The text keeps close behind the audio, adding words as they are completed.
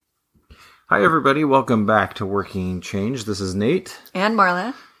Hi, everybody. Welcome back to Working Change. This is Nate. And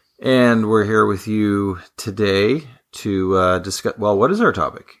Marla. And we're here with you today to discuss, well, what is our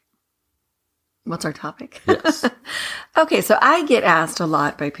topic? What's our topic? Yes. Okay, so I get asked a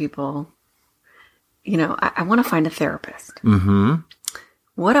lot by people, I want to find a therapist. Mm-hmm.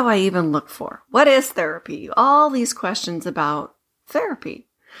 What do I even look for? What is therapy? All these questions about therapy.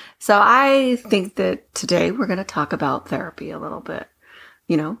 So I think that today we're going to talk about therapy a little bit.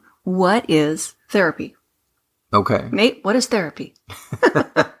 What is therapy? Okay. Nate, what is therapy?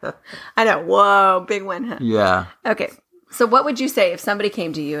 I know. Whoa, big one, huh? Yeah. Okay. So what would you say if somebody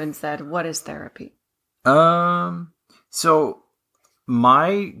came to you and said, what is therapy? So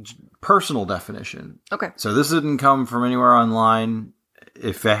my personal definition. Okay. So this didn't come from anywhere online.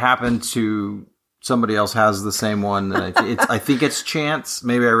 If it happened to somebody else has the same one, then I think it's chance.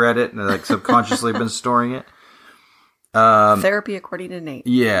 Maybe I read it and I subconsciously been storing it. Therapy according to Nate.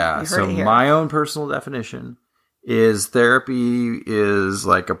 Yeah. So my own personal definition is therapy is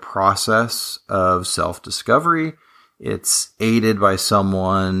like a process of self-discovery. It's aided by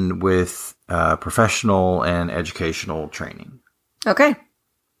someone with professional and educational training. Okay.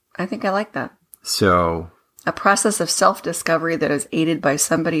 I think I like that. So a process of self-discovery that is aided by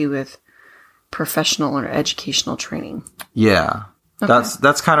somebody with professional or educational training. Yeah. Okay.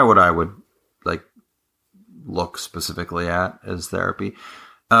 That's kind of what I would look specifically at as therapy.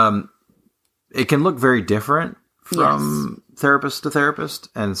 It can look very different from therapist to therapist.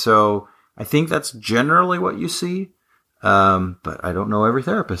 And so I think that's generally what you see. But I don't know every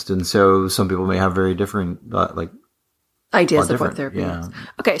therapist. And so some people may have very different, ideas of what therapy is.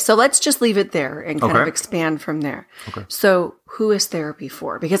 Okay. So let's just leave it there and kind of expand from there. Okay. So who is therapy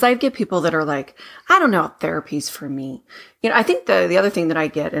for? Because I get people that are like, I don't know if therapy's for me. I think the other thing that I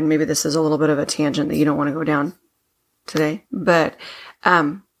get, and maybe this is a little bit of a tangent that you don't want to go down today, but,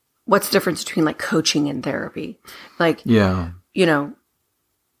 what's the difference between coaching and therapy? Who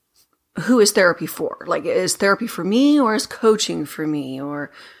is therapy for? Is therapy for me or is coaching for me?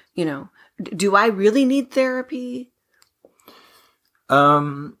 Or, do I really need therapy?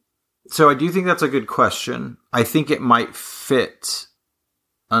 So I do think that's a good question. I think it might fit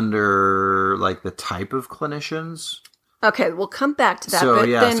under the type of clinicians. Okay, we'll come back to that. So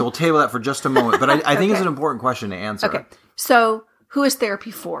so we'll table that for just a moment. But I think it's an important question to answer. Okay, so who is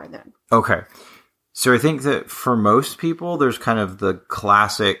therapy for then? Okay, so I think that for most people, there's kind of the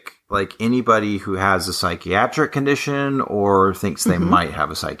classic, anybody who has a psychiatric condition or thinks they might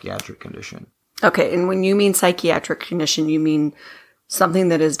have a psychiatric condition. Okay, and when you mean psychiatric condition, you mean something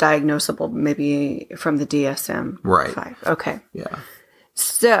that is diagnosable maybe from the DSM-5. Right. Okay. Yeah.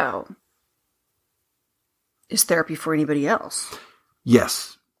 So, is therapy for anybody else?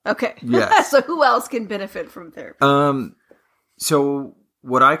 Yes. Okay. Yes. So who else can benefit from therapy? So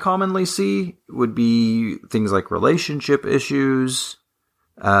what I commonly see would be things like relationship issues,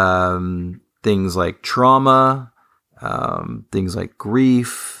 things like trauma, things like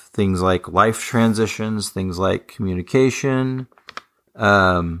grief, things like life transitions, things like communication,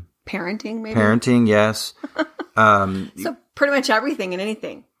 parenting, maybe? Parenting, yes. So pretty much everything and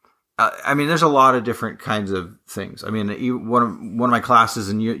anything. There's a lot of different kinds of things. One of my classes,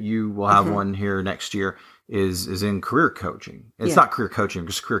 and you will have one here next year, is in career coaching. It's not career coaching,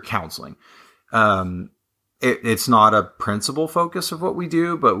 just career counseling. It's not a principal focus of what we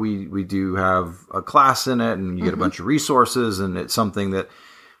do, but we do have a class in it, and you get a bunch of resources, and it's something that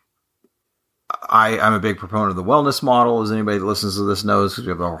I'm a big proponent of the wellness model. As anybody that listens to this knows, we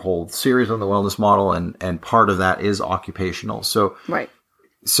have our whole series on the wellness model, and part of that is occupational. So, right.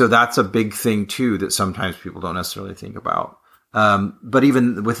 So that's a big thing too that sometimes people don't necessarily think about. But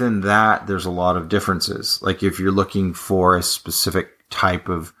even within that, there's a lot of differences. If you're looking for a specific type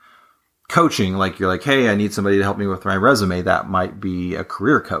of coaching, you're like, hey, I need somebody to help me with my resume, that might be a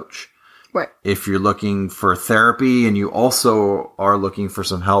career coach. Right. If you're looking for therapy and you also are looking for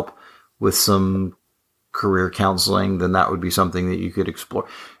some help with some career counseling, then that would be something that you could explore.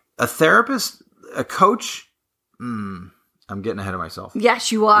 A therapist, a coach, I'm getting ahead of myself.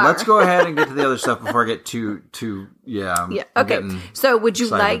 Yes, you are. Let's go ahead and get to the other stuff before I get too Okay. So would you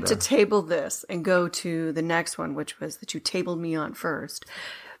like to table this and go to the next one, which was that you tabled me on first?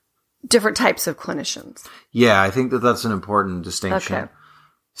 Different types of clinicians. Yeah, I think that's an important distinction. Okay.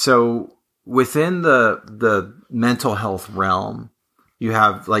 So within the mental health realm, you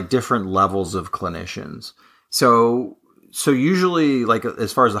have different levels of clinicians. So usually,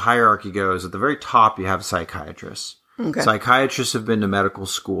 as far as the hierarchy goes, at the very top, you have psychiatrists. Okay. Psychiatrists have been to medical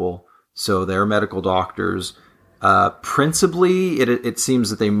school, so they're medical doctors. Principally, it seems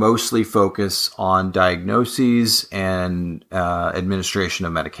that they mostly focus on diagnoses and administration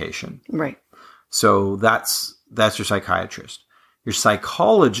of medication. Right. So that's your psychiatrist. Your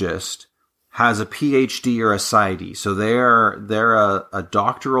psychologist has a PhD or a PsyD. So they're a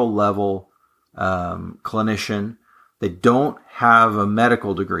doctoral level clinician. They don't have a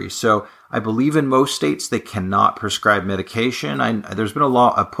medical degree. So I believe in most states they cannot prescribe medication. There's been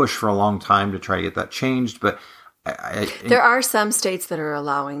a push for a long time to try to get that changed, but there are some states that are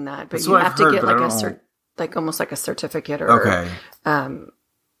allowing that, but you have to get like almost like a certificate or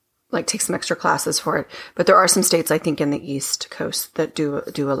like take some extra classes for it. But there are some states, I think, in the East Coast that do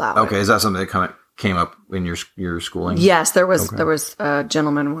allow it. Okay, is that something that came up in your schooling? Yes, there was a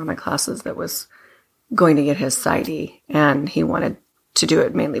gentleman in one of my classes that was going to get his PsyD, and he wanted to do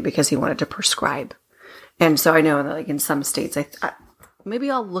it mainly because he wanted to prescribe. And so I know that, like, in some states,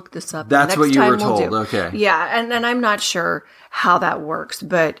 maybe I'll look this up. That's what you were told. Okay. Yeah, and I'm not sure how that works,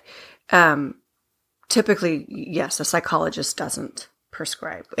 but typically, yes, a psychologist doesn't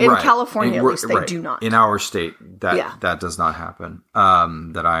prescribe. In California, at least, they do not. In our state, that does not happen,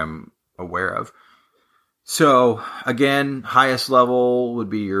 that I'm aware of. So again, highest level would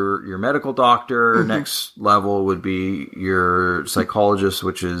be your medical doctor. Mm-hmm. Next level would be your psychologist,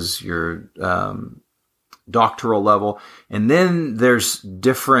 which is your doctoral level. And then there's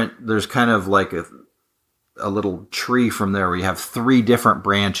kind of like a little tree from there where you have 3 different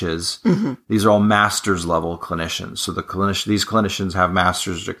branches. Mm-hmm. These are all master's level clinicians. So these clinicians have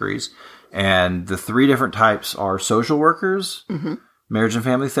master's degrees. And the 3 different types are social workers, mm-hmm. marriage and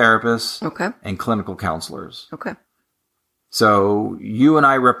family therapists, and clinical counselors. Okay. So you and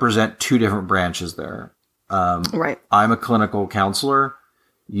I represent 2 different branches there. Right. I'm a clinical counselor.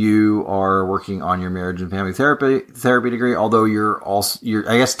 You are working on your marriage and family therapy degree, although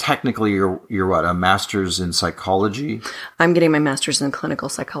I guess technically you're what, a master's in psychology? I'm getting my master's in clinical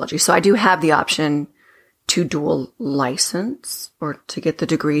psychology. So I do have the option to dual license or to get the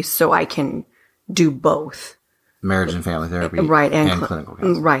degree so I can do both. Marriage and family therapy, right, and clinical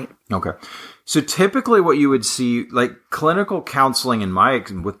counseling. Right. Okay. So typically what you would see, like clinical counseling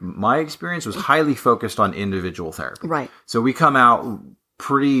with my experience was highly focused on individual therapy. Right. So we come out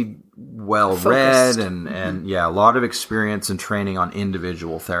pretty well read and mm-hmm. A lot of experience and training on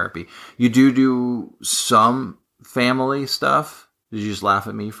individual therapy. You do some family stuff. Did you just laugh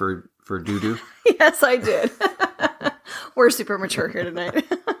at me for doo-doo? Yes, I did. We're super mature here tonight.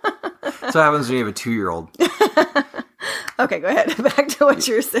 So what happens when you have a 2-year-old? Okay, go ahead. Back to what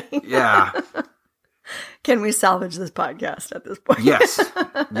you're saying. Yeah. Can we salvage this podcast at this point?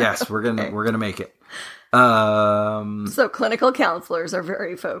 Yes, we're gonna make it. So clinical counselors are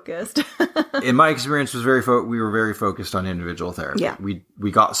very focused. In my experience, we were very focused on individual therapy. Yeah.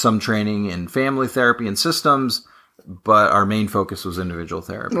 We got some training in family therapy and systems, but our main focus was individual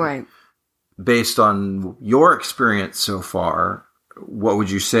therapy. Right. Based on your experience so far, what would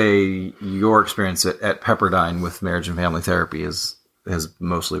you say your experience at Pepperdine with marriage and family therapy has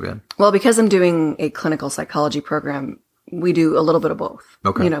mostly been? Well, because I'm doing a clinical psychology program, we do a little bit of both.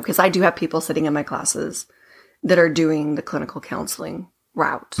 Okay. Because I do have people sitting in my classes that are doing the clinical counseling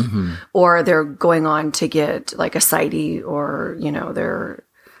route, mm-hmm. or they're going on to get like a PsyD or, their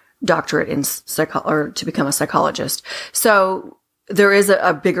doctorate in or to become a psychologist. So there is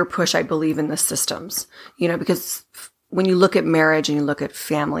a bigger push, I believe, in the systems, because when you look at marriage and you look at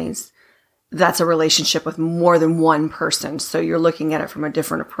families, that's a relationship with more than one person. So you're looking at it from a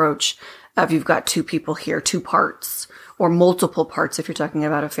different approach of you've got 2 people here, 2 parts, or multiple parts if you're talking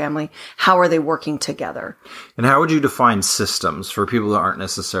about a family. How are they working together? And how would you define systems for people that aren't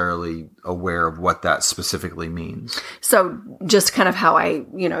necessarily aware of what that specifically means? So just kind of how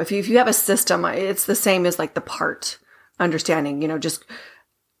if you have a system, it's the same as like the part understanding, just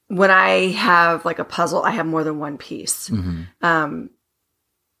when I have like a puzzle, I have more than one piece. Mm-hmm.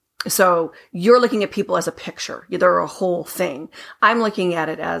 So you're looking at people as a picture. They're a whole thing. I'm looking at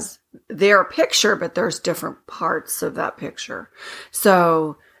it as they're a picture, but there's different parts of that picture.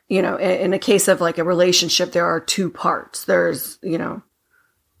 So, in a case of like a relationship, there are 2 parts. There's,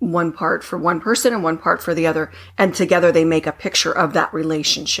 one part for one person and one part for the other. And together they make a picture of that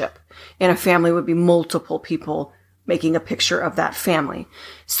relationship. And a family would be multiple people making a picture of that family.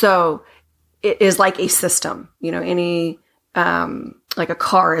 So it is like a system, like a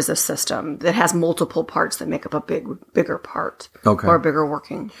car is a system that has multiple parts that make up a bigger part, or a bigger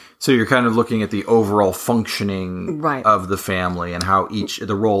working. So you're kind of looking at the overall functioning of the family and how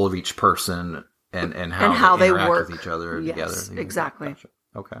the role of each person and how they work with each other together. Exactly. Gotcha.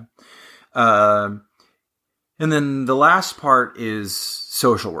 Okay. And And then the last part is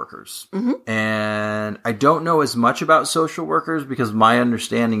social workers. And I don't know as much about social workers because my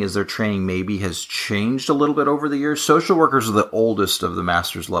understanding is their training maybe has changed a little bit over the years. Social workers are the oldest of the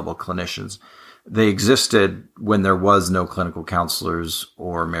master's level clinicians. They existed when there was no clinical counselors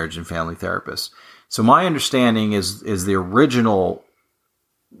or marriage and family therapists. So my understanding is the original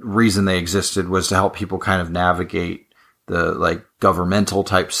reason they existed was to help people kind of navigate the like governmental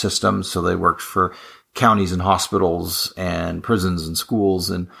type systems. So they worked for counties and hospitals and prisons and schools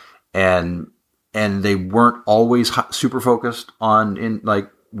and they weren't always super focused on in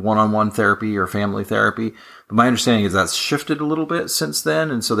like one-on-one therapy or family therapy. But my understanding is that's shifted a little bit since then.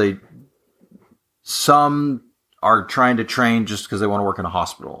 And so some are trying to train just because they want to work in a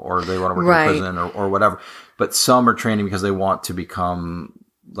hospital or they want to work in a prison or whatever. But some are training because they want to become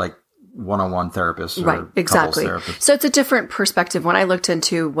like one-on-one therapists or exactly. couples therapists. So it's a different perspective. When I looked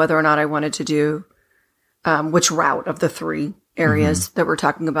into whether or not I wanted to do which route of the three areas that we're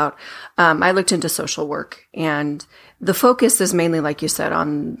talking about, I looked into social work, and the focus is mainly, like you said,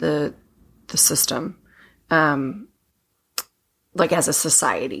 on the system, like as a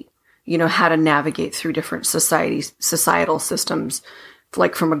society, how to navigate through different societal systems,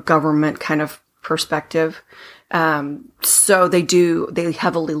 like from a government kind of perspective. So they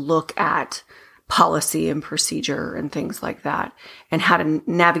heavily look at policy and procedure and things like that, and how to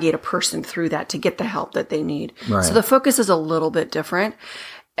navigate a person through that to get the help that they need. Right. So the focus is a little bit different,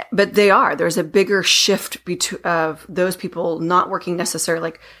 but there's a bigger shift of those people not working necessarily.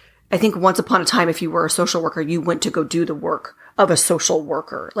 Like, I think once upon a time, if you were a social worker, you went to go do the work of a social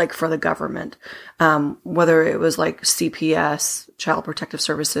worker, like for the government, whether it was like CPS, Child Protective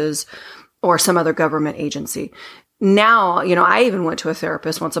Services, or some other government agency. Now, I even went to a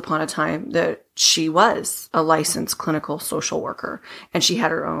therapist once upon a time that she was a licensed clinical social worker, and she had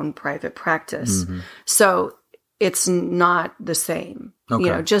her own private practice. So it's not the same.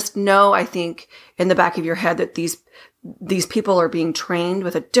 Okay. Just know, I think, in the back of your head that these people are being trained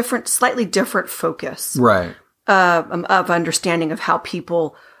with a slightly different focus. Right. Of understanding of how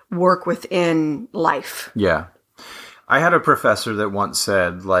people work within life. Yeah. I had a professor that once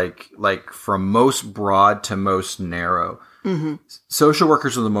said, like from most broad to most narrow, social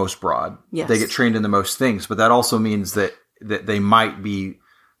workers are the most broad. Yes. They get trained in the most things, but that also means that they might be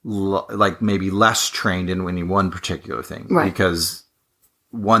like maybe less trained in any one particular thing, right? Because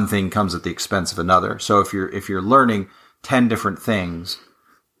one thing comes at the expense of another. So if you're learning 10 different things,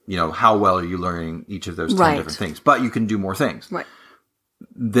 how well are you learning each of those 10 different things? But you can do more things. Right.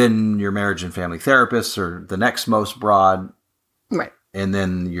 Then your marriage and family therapists are the next most broad. Right. And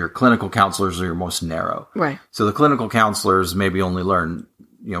then your clinical counselors are your most narrow. Right. So the clinical counselors maybe only learn,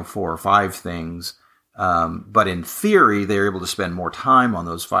 4 or 5 things. But in theory, they're able to spend more time on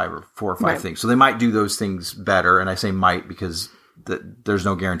those 4 or 5 things. So they might do those things better. And I say might because there's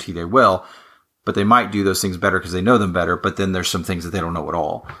no guarantee they will. But they might do those things better because they know them better. But then there's some things that they don't know at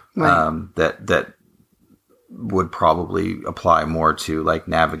all. Right. That would probably apply more to like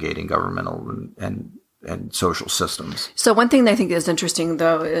navigating governmental and social systems. So one thing that I think is interesting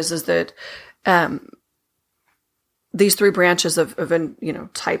though is that these 3 branches of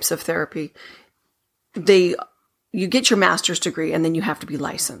types of therapy, you get your master's degree and then you have to be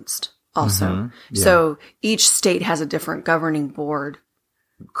licensed also. Yeah. So each state has a different governing board.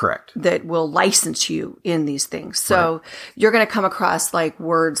 Correct. That will license you in these things. So you're going to come across like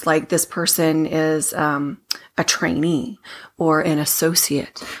words like this person is a trainee or an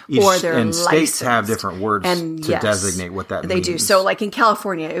associate, or they're and licensed. States have different words to designate what that means. They do. So like in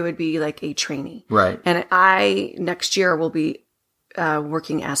California, it would be like a trainee. Right. And I next year will be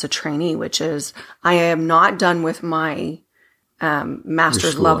working as a trainee, which is I am not done with my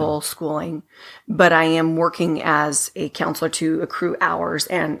master's level schooling, but I am working as a counselor to accrue hours,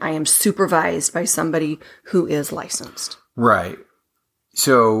 and I am supervised by somebody who is licensed. Right.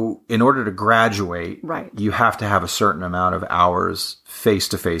 So in order to graduate, you have to have a certain amount of hours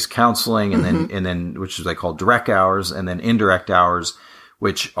face-to-face counseling, and then which is they call direct hours, and then indirect hours,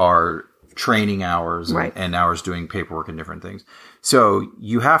 which are training hours and hours doing paperwork and different things. So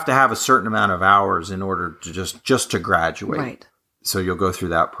you have to have a certain amount of hours in order to just to graduate. Right. So you'll go through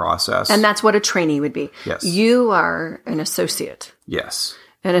that process. And that's what a trainee would be. Yes. You are an associate. Yes.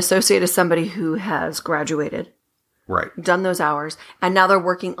 An associate is somebody who has graduated. Right. Done those hours. And now they're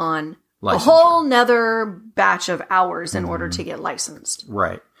working on a whole nother batch of hours in order to get licensed.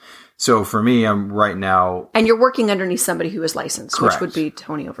 Right. So for me, I'm right now. And you're working underneath somebody who is licensed, correct. Which would be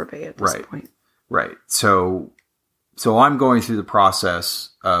Tony Overbay at this point. Right. So I'm going through the process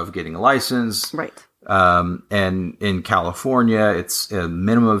of getting a license. Right. And in California, it's a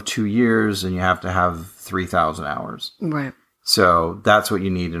minimum of 2 years, and you have to have 3,000 hours. Right. So that's what you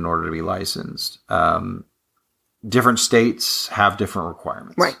need in order to be licensed. Different states have different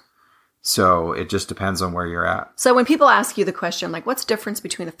requirements. Right. So it just depends on where you're at. So when people ask you the question, like, what's the difference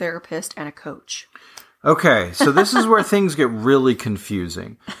between a therapist and a coach? Okay, so this is where things get really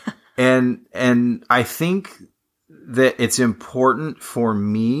confusing. And I think that it's important for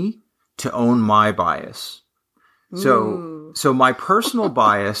me to own my bias. So my personal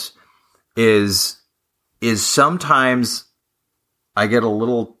bias is sometimes I get a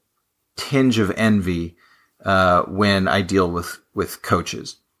little tinge of envy when I deal with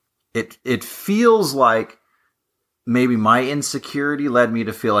coaches. It feels like maybe my insecurity led me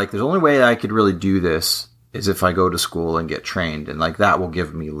to feel like there's only way I could really do this is if I go to school and get trained, and like that will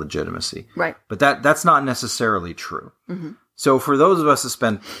give me legitimacy. Right. But that's not necessarily true. Mm-hmm. So for those of us that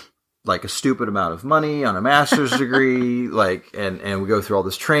spend like a stupid amount of money on a master's degree, like, and we go through all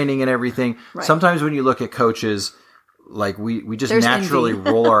this training and everything, right. Sometimes when you look at coaches, like we just There's naturally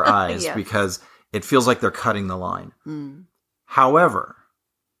envy. roll our eyes Yeah. because it feels like they're cutting the line. Mm. However,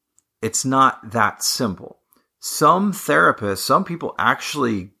 it's not that simple. Some therapists, some people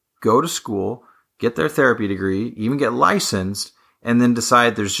actually go to school, get their therapy degree, even get licensed, and then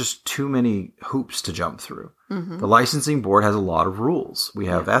decide there's just too many hoops to jump through. Mm-hmm. The licensing board has a lot of rules. We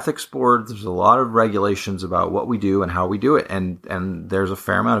have ethics board. There's a lot of regulations about what we do and how we do it. And there's a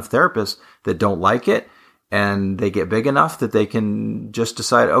fair amount of therapists that don't like it, and they get big enough that they can just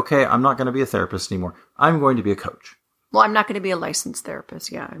decide, okay, I'm not going to be a therapist anymore. I'm going to be a coach. Well, I'm not going to be a licensed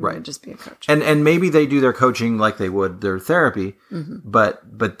therapist. Yeah, I'm going to just be a coach. And maybe they do their coaching like they would their therapy, but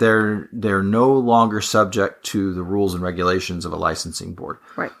they're no longer subject to the rules and regulations of a licensing board.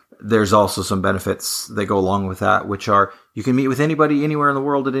 Right. There's also some benefits that go along with that, which are you can meet with anybody anywhere in the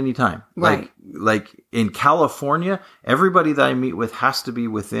world at any time. Right. Like in California, everybody that I meet with has to be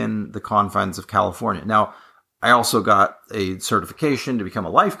within the confines of California. Now, I also got a certification to become a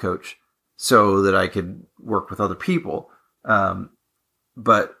life coach so that I could work with other people.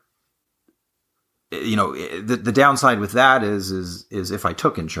 But you know, the downside with that is if I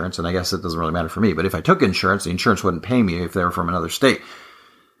took insurance, and I guess it doesn't really matter for me, but if I took insurance, the insurance wouldn't pay me if they were from another state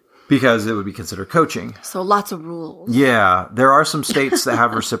because it would be considered coaching. So lots of rules. Yeah. There are some states that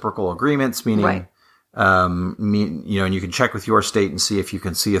have reciprocal agreements, meaning, Right. and you can check with your state and see if you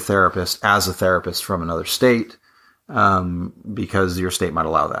can see a therapist as a therapist from another state. Because your state might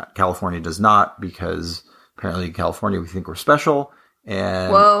allow that. California does not, because apparently in California we think we're special,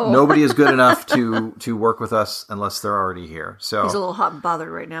 and Whoa. nobody is good enough to work with us unless they're already here. So He's a little hot and bothered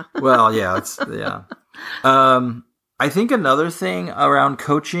right now. well, yeah, I think another thing around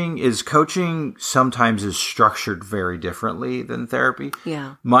coaching sometimes is structured very differently than therapy.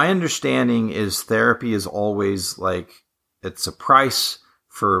 Yeah. My understanding is therapy is always like, it's a price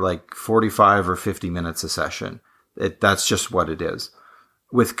for like 45 or 50 minutes a session. That's just what it is.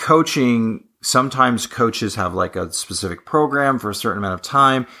 With coaching, sometimes coaches have like a specific program for a certain amount of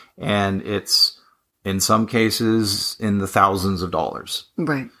time, and it's in some cases in the thousands of dollars.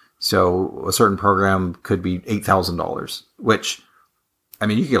 Right. So a certain program could be $8,000, which, I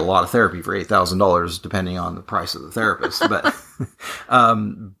mean, you can get a lot of therapy for $8,000 depending on the price of the therapist. But,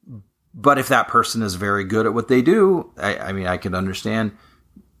 but if that person is very good at what they do, I mean, I can understand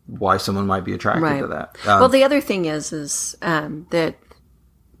why someone might be attracted to that. Well, the other thing is that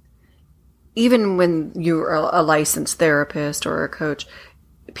even when you're a licensed therapist or a coach,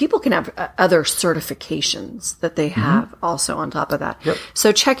 people can have other certifications that they have also on top of that. Yep.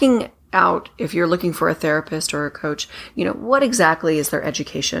 So checking out if you're looking for a therapist or a coach, what exactly is their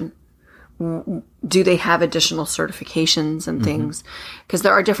education? Do they have additional certifications and things? Because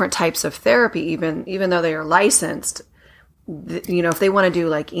there are different types of therapy, even though they are licensed. If they want to do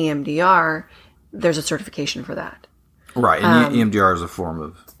like EMDR, there's a certification for that. Right. And EMDR is a form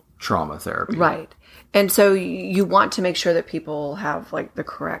of trauma therapy. Right. And so you want to make sure that people have like the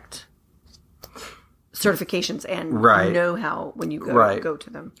correct certifications and know how when you go to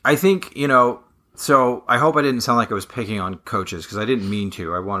them. I think, so I hope I didn't sound like I was picking on coaches, because I didn't mean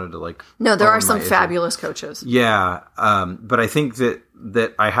to. I wanted to like... No, there are some fabulous coaches. Yeah. But I think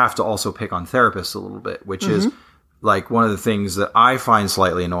that I have to also pick on therapists a little bit, which is... Like, one of the things that I find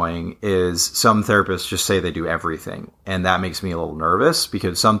slightly annoying is some therapists just say they do everything. And that makes me a little nervous,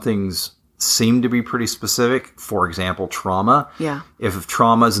 because some things seem to be pretty specific. For example, trauma. Yeah. If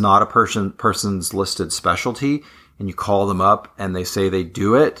trauma is not a person's listed specialty and you call them up and they say they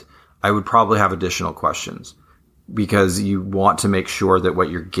do it, I would probably have additional questions, because you want to make sure that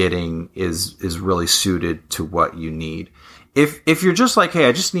what you're getting is really suited to what you need. If you're just like, hey,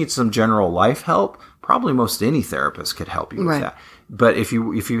 I just need some general life help, probably most any therapist could help you with that. But if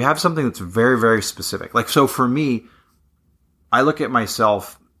you have something that's very, very specific, like, so for me, I look at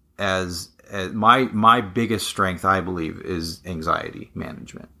myself as my biggest strength, I believe, is anxiety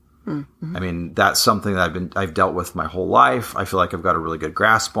management. I mean, that's something that I've dealt with my whole life. I feel like I've got a really good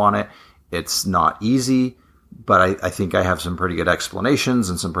grasp on it. It's not easy, but I think I have some pretty good explanations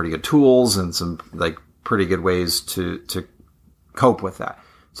and some pretty good tools and some like pretty good ways to cope with that.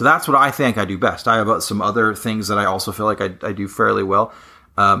 So that's what I think I do best. I have some other things that I also feel like I do fairly well.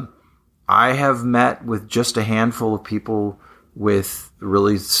 I have met with just a handful of people with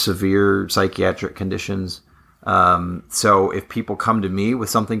really severe psychiatric conditions. So if people come to me with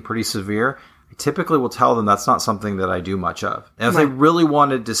something pretty severe, I typically will tell them that's not something that I do much of. And if they really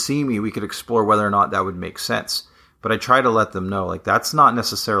wanted to see me, we could explore whether or not that would make sense. But I try to let them know, like, that's not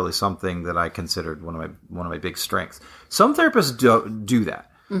necessarily something that I considered one of my big strengths. Some therapists do that.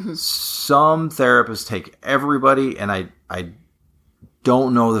 Some therapists take everybody, and I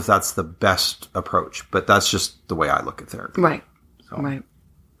don't know if that's the best approach, but that's just the way I look at therapy. Right.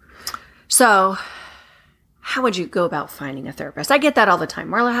 So how would you go about finding a therapist? I get that all the time.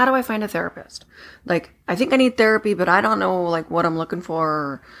 Marla, how do I find a therapist? Like, I think I need therapy, but I don't know, like, what I'm looking for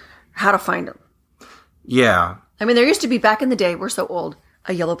or how to find them. Yeah. I mean, there used to be, back in the day, we're so old,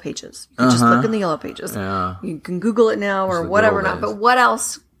 a Yellow Pages. You can just look in the Yellow Pages. Yeah. You can Google it now or whatever not. But what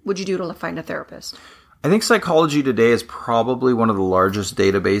else would you do to find a therapist? I think Psychology Today is probably one of the largest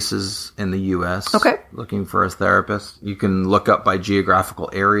databases in the U.S. Okay. Looking for a therapist. You can look up by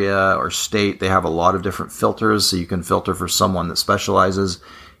geographical area or state. They have a lot of different filters, so you can filter for someone that specializes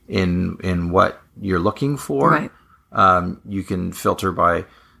in what you're looking for. Right. You can filter by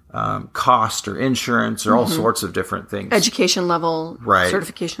cost or insurance or all sorts of different things. Education level, right.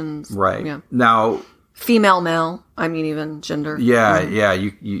 Certifications. Right. Yeah. Now, female, male, I mean, even gender. Yeah, yeah.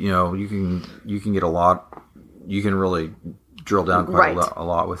 You can get a lot. You can really drill down quite a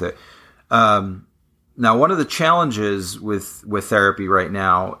lot with it. Now, one of the challenges with therapy right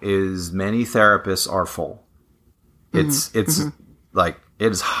now is many therapists are full. It's like,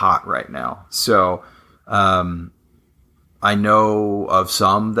 it is hot right now. So, I know of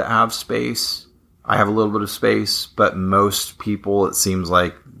some that have space. I have a little bit of space, but most people, it seems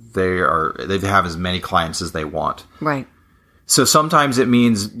like they have as many clients as they want. Right. So sometimes it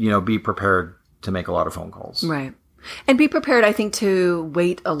means, be prepared to make a lot of phone calls. Right. And be prepared, I think, to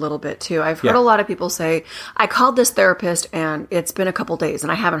wait a little bit too. I've heard a lot of people say, I called this therapist and it's been a couple days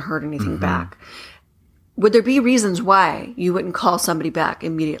and I haven't heard anything back. Would there be reasons why you wouldn't call somebody back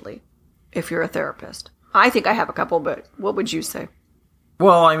immediately if you're a therapist? I think I have a couple, but what would you say?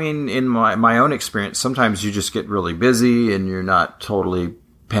 Well, I mean, in my own experience, sometimes you just get really busy and you're not totally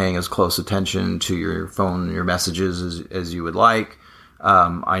paying as close attention to your phone and your messages as you would like.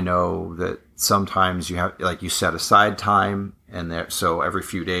 I know that sometimes you set aside time, and so every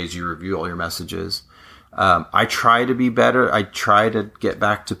few days you review all your messages. I try to be better. I try to get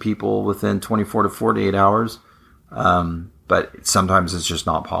back to people within 24 to 48 hours, but sometimes it's just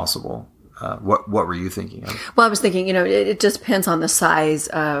not possible. What were you thinking of? Well, I was thinking, it just depends on the size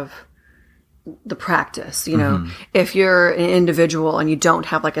of the practice. If you're an individual and you don't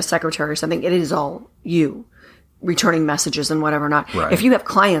have like a secretary or something, it is all you returning messages and whatever not. Right. If you have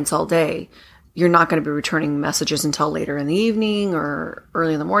clients all day, you're not going to be returning messages until later in the evening or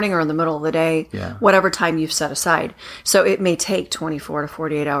early in the morning or in the middle of the day, whatever time you've set aside. So it may take 24 to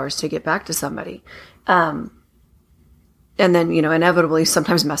 48 hours to get back to somebody. And then, inevitably,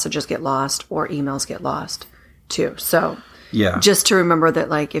 sometimes messages get lost or emails get lost too. So just to remember that,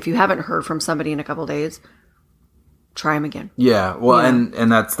 like, if you haven't heard from somebody in a couple of days, try them again. Yeah. Well,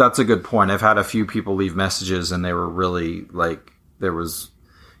 and that's a good point. I've had a few people leave messages and they were really like, it was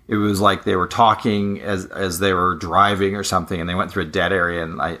like they were talking as they were driving or something, and they went through a dead area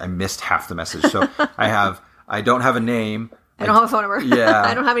and I missed half the message. So I don't have a name. I don't have a phone number. Yeah.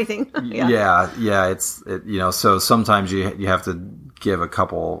 I don't have anything. Yeah. So sometimes you have to give a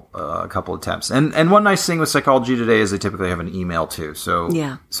couple attempts. And one nice thing with Psychology Today is they typically have an email too. So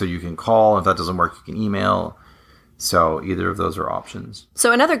you can call. If that doesn't work, you can email. So either of those are options.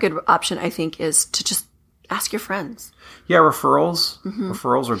 So another good option, I think, is to just ask your friends. Yeah, referrals.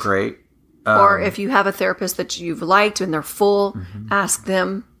 Referrals are great. Or if you have a therapist that you've liked and they're full, ask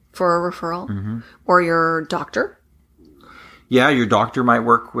them for a referral. Or your doctor. Yeah, your doctor might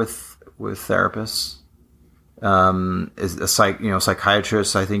work with therapists.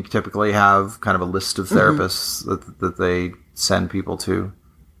 Psychiatrists, I think, typically have kind of a list of therapists that they send people to.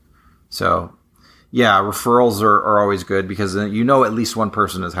 So, yeah, referrals are always good because at least one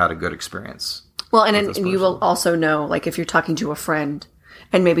person has had a good experience. Well, and you will also know, like if you're talking to a friend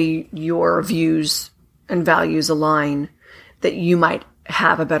and maybe your views and values align, that you might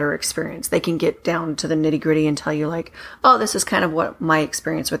have a better experience. They can get down to the nitty gritty and tell you like, oh, this is kind of what my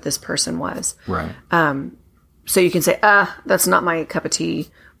experience with this person was. Right. So you can say, that's not my cup of tea,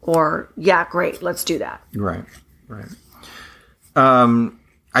 or yeah, great, let's do that. Right.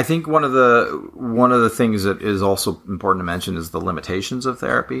 I think one of the things that is also important to mention is the limitations of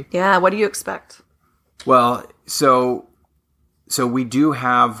therapy. Yeah. What do you expect? Well, so we do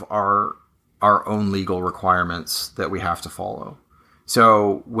have our own legal requirements that we have to follow.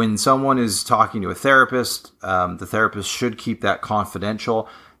 So when someone is talking to a therapist, the therapist should keep that confidential.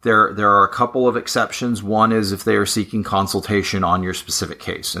 There are a couple of exceptions. One is if they are seeking consultation on your specific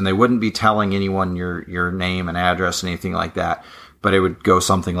case, and they wouldn't be telling anyone your name and address and anything like that. But it would go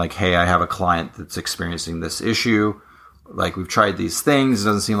something like, hey, I have a client that's experiencing this issue. Like, we've tried these things. It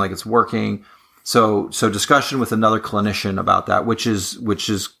doesn't seem like it's working. So discussion with another clinician about that, which is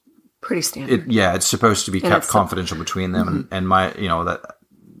pretty standard. It's supposed to be kept confidential between them. And my,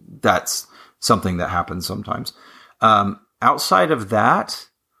 that's something that happens sometimes. Outside of that,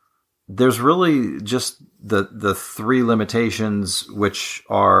 there's really just the three limitations, which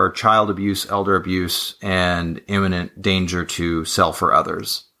are child abuse, elder abuse, and imminent danger to self or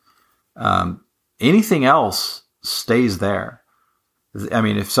others. Anything else stays there. I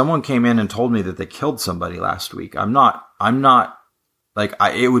mean, if someone came in and told me that they killed somebody last week, I'm not like,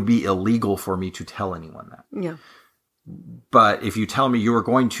 it would be illegal for me to tell anyone that. Yeah. But if you tell me you were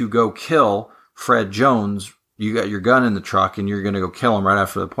going to go kill Fred Jones, you got your gun in the truck and you're going to go kill him right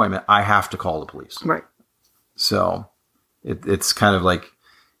after the appointment, I have to call the police. Right. So it's kind of like,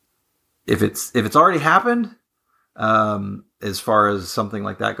 if it's already happened, as far as something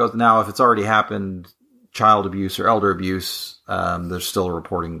like that goes. Now, if it's already happened, child abuse or elder abuse, there's still a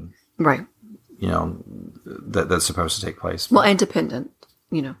reporting, right, that's supposed to take place. Well, and dependent,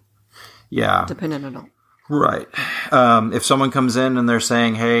 Yeah. Dependent adult. Right. If someone comes in and they're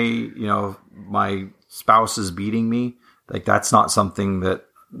saying, hey, my spouse is beating me, like, that's not something that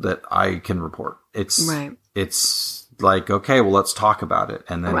I can report. It's like, okay, well, let's talk about it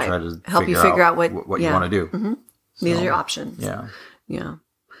and then try to help you figure out what you want to do. Mm-hmm. So, these are your options. Yeah. Yeah.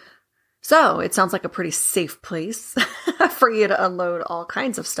 So it sounds like a pretty safe place for you to unload all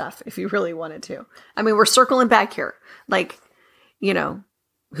kinds of stuff if you really wanted to. I mean, we're circling back here. Like,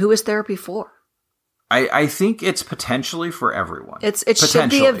 who is therapy for? I think it's potentially for everyone. It should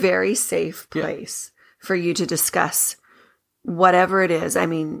be a very safe place for you to discuss whatever it is. I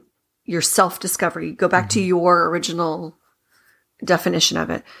mean, your self-discovery. Go back to your original definition of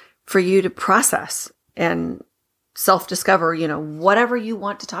it. For you to process and self-discover, whatever you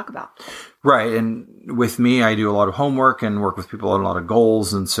want to talk about. Right. And with me, I do a lot of homework and work with people on a lot of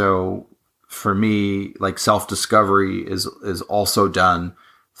goals. And so for me, like, self-discovery is also done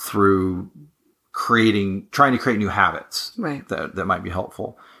through trying to create new habits, right, that might be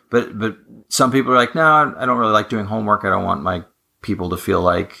helpful. But some people are like, no, I don't really like doing homework. I don't want my people to feel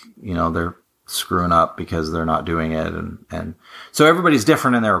like, they're screwing up because they're not doing it. And so everybody's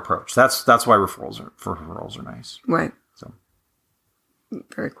different in their approach. That's why referrals are nice. Right. So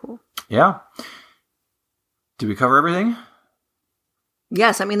very cool. Yeah. Did we cover everything?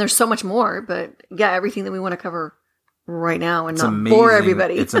 Yes. I mean, there's so much more, but yeah, everything that we want to cover right now and not bore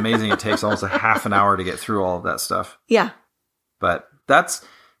everybody. It's amazing. It takes almost a half an hour to get through all of that stuff. Yeah. But that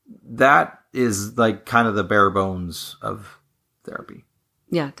is like kind of the bare bones of therapy.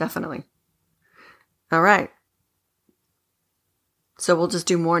 Yeah, definitely. All right. So we'll just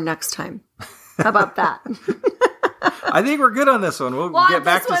do more next time. How about that? I think we're good on this one. We'll get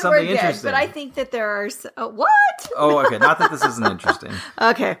back to something interesting. But I think that there are... what? Oh, okay. Not that this isn't interesting.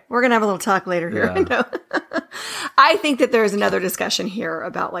 Okay. We're going to have a little talk later here. Yeah. No. I think that there's another discussion here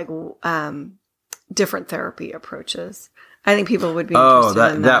about like different therapy approaches. I think people would be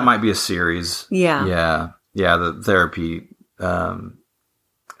interested in that. That might be a series. Yeah. Yeah. The therapy...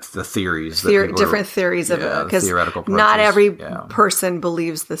 the theories. Different theories of it. Because theoretical approaches. Not every person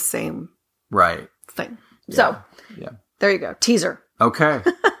believes the same thing. Yeah. So, yeah. There you go. Teaser. Okay.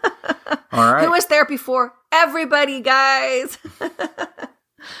 All right. Who is therapy for? Everybody, guys.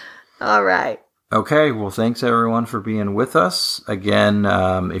 All right. Okay. Well, thanks everyone for being with us. Again,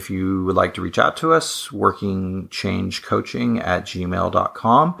 if you would like to reach out to us,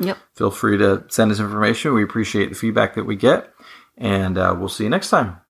 workingchangecoaching@gmail.com. Yep. Feel free to send us information. We appreciate the feedback that we get. And we'll see you next time.